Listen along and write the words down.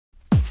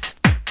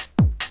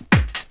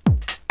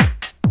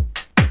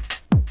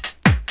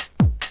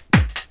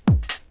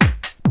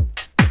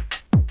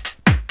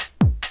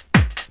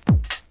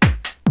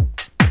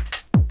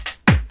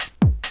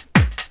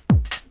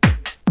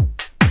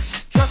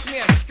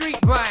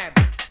street vibe.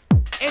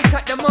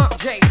 Enter the Mark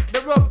J,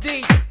 the Rob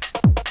D.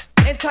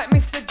 Enter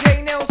Mr.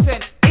 J Nelson,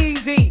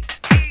 easy.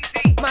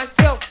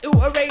 Myself,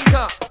 Ilta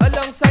Razor,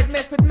 alongside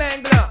Method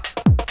Mangler.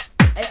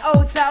 Hey,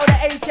 old town, the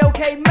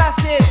HLK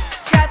massive.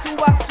 Shout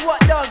to our SWAT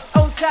dogs,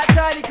 old town,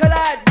 Tiny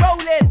Collide,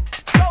 rolling,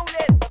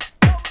 rolling,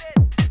 rolling.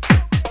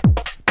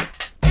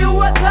 You,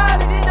 what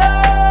time is it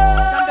though?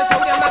 Time to show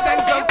them my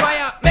gang's on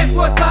fire. Meth,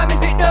 what time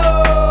is it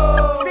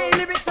though? Spitting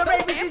lyrics to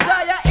rave with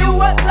desire. You,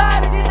 what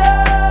time is it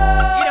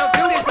though? You don't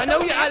do this, I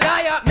know you're a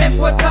liar. Meth,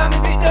 what time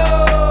is it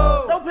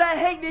though? Don't play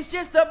hate this,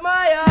 just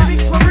admire.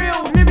 Lyrics for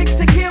real, lyrics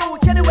to kill.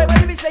 Check away my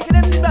lyrics make an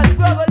MC man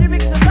squirrel.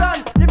 Lyrics to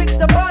stun, lyrics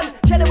to bun.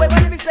 Check away my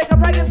lyrics make a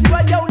pregnancy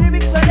run. Yo,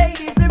 lyrics for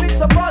ladies, lyrics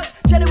for buds.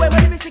 Check away my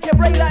lyrics make your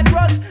brain like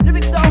drugs.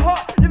 Lyrics that are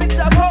hot, lyrics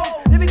that are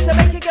cold. Lyrics to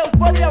make a girl's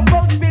body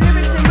unfold. Spit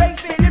lyrics in race,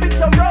 spit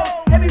lyrics on road.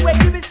 Heavyweight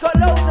lyrics got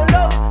loads and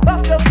loads.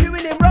 Buff girls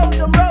queuing in rows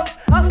and rows.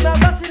 Us now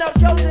busting out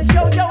shows and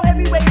shows. Yo,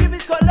 heavyweight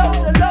lyrics got loads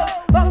and loads.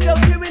 Buff girls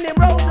queuing in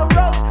rows and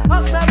rows.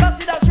 Us now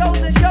busting out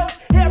shows and shows.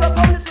 Hear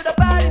opponents with the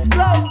baddest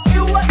flows.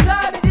 You, what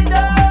time is it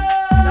though?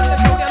 Time to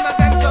show them my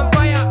gang's on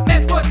fire.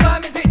 Meth, what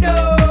time is it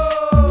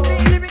though?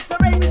 Spit lyrics to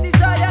rave with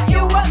desire.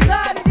 You, what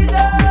time is it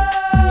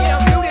though? You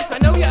don't do this, I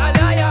know you're a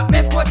liar.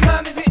 Meth, what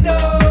time is it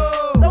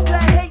though? Don't play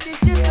hate this,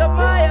 just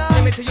admire.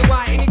 Let me tell you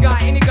why, any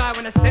guy,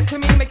 when I step to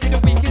me, make you the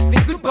weakest,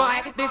 think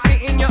goodbye. This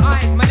lit in your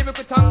eyes, my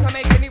lyrical tongue can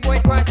make any boy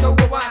cry, so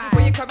why?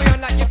 When you carry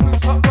on like your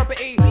crew's hot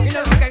property, you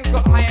know my gang's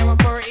got higher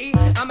authority.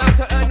 I'm out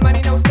to earn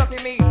money, no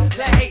stopping me.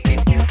 Play hate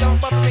this, just don't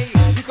bother me.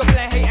 You can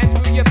play hate and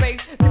screw your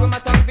face. Tip of my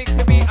tongue,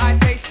 victory, I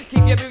face.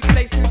 Keep your boots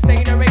laced to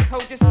stay in a race,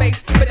 hold your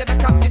space. Better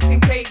back up just in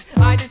case.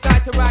 I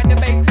decide to ride the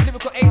bass.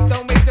 Lyrical ace,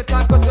 don't waste the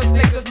time, cause this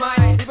place was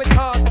mine. It was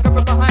hard to come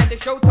from behind the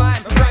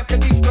showtime. A rhyme can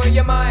destroy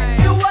your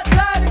mind. You, what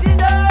time is it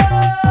though?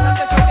 Time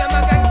to show them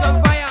my gang's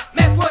on fire.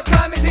 Meth, what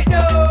time is it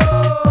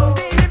though?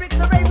 Spit lyrics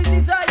to rave with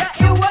desire.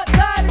 You, what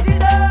time is it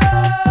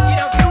though? You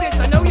don't do this,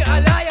 I know you're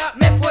a liar.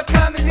 Meth, what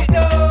time is it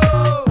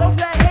though? Don't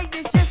play hate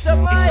this, just It's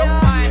admire.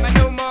 showtime and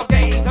no more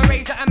games. A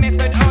razor and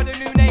Method are the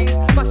new names.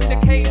 Busting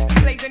the cage,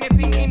 blaze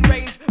anything in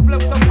range. Flow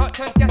so hot,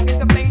 turns gas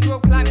into flames. We'll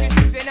climb just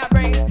using our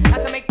brains.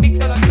 As I make big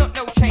dollars, not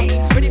no change.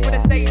 Ready for the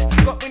stage,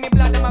 got winning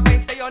blood in my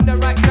veins. Stay on the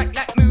right track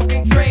like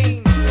moving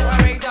trains. So I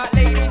raise up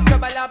ladies,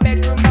 trouble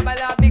bedroom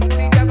bubble big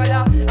booty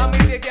juggler. I'm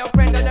with your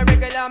girlfriend on the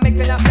regular,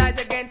 making up lies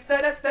against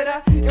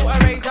stutter. You a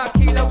razor,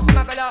 kilo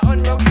smuggler,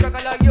 on road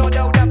struggler, you're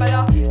no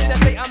doubler. Did I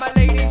say I'm a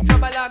ladies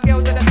troubler?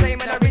 Girls are the same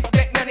and I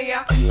respect none of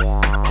ya.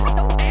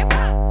 Don't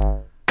ever.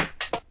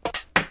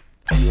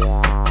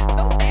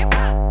 Don't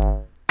ever.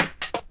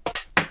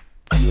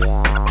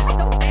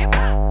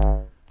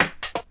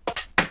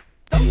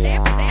 Don't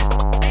ever.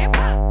 Don't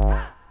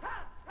ever.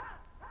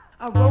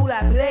 I roll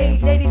like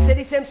blade. Ladies said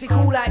this MC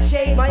cool like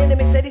shade. My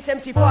enemy said this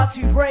MC far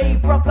too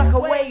brave. Rough like a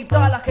wave,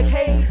 dark like a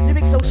cave.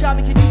 Lyrics so sharp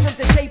you can use them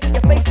to shape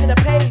your face in a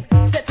pave.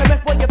 Set to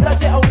rep when your blood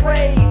get on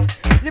brave.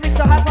 Lyrics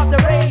so hype up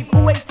the rave.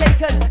 Always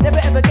taken, never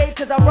ever gave.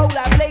 Cause I roll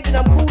like blade and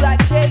I'm cool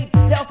like shade.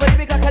 Let off a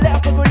lyric like I let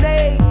off a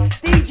grenade.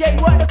 DJ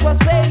work the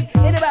crossfade.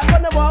 In about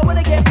fun of all when